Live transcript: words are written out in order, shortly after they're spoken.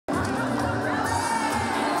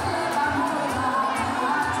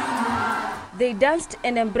They danced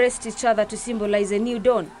and embraced each other to symbolize a new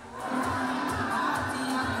dawn.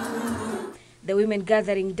 The women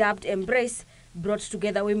gathering, dubbed Embrace, brought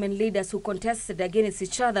together women leaders who contested against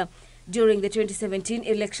each other during the 2017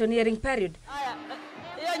 electioneering period.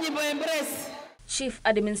 Chief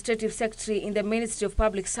Administrative Secretary in the Ministry of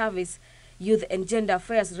Public Service, Youth and Gender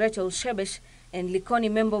Affairs Rachael Shebesh and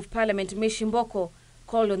Likoni Member of Parliament Mishi Mboko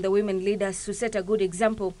called on the women leaders to set a good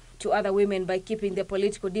example to other women by keeping their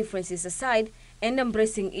political differences aside and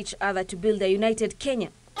embracing each other to build a united Kenya.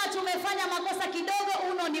 Tumefanya makosa kidogo,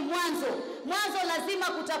 uno ni mwanzo. Mwanzo lazima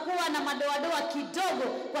kutakuwa na madoadoa kidogo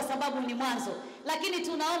kwa sababu ni mwanzo. Lakini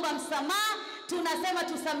tunaomba msamaha, tunasema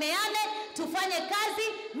tusameane, tufanye kazi,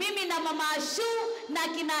 mimi na Mama Ashu na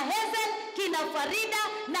kina Hazel, kina Farida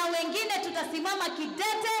na wengine tutasimama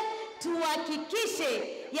kidete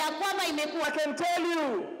tuhakikishe ya kwamba imekuwa. I can tell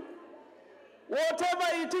you,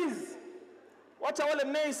 whatever it is, wacha wale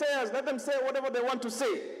naysayers, let them say whatever they want to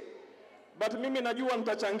say. But mimi najua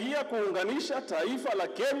nitachangia kuunganisha taifa la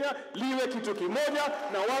Kenya liwe kitu kimoja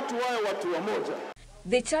na watu wawe watu wamoja.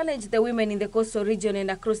 They challenged the women in the coastal region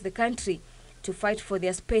and across the country to fight for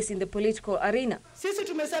their space in the political arena. Sisi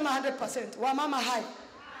tumesema 100% wa mama hai.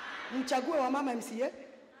 Mchague wa mama MCA,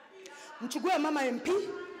 mchague mama MP,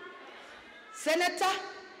 senator,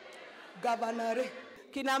 governor.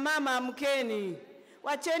 Kina mama mkeni,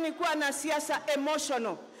 wacheni kuwa na siasa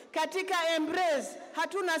emotional. Katika Embrace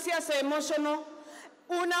hatuna siasa emotional.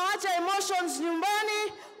 Unawacha emotions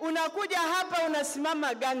nyumbani, unakuja hapa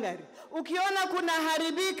unasimama gangari. Ukiona kuna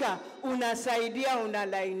haribika, unasaidia,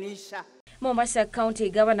 unalainisha. Mombasa County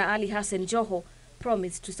Governor Ali Hassan Joho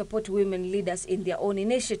promised to support women leaders in their own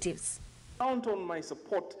initiatives. Count on my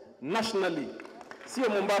support nationally. Sio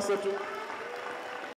Mombasa tu.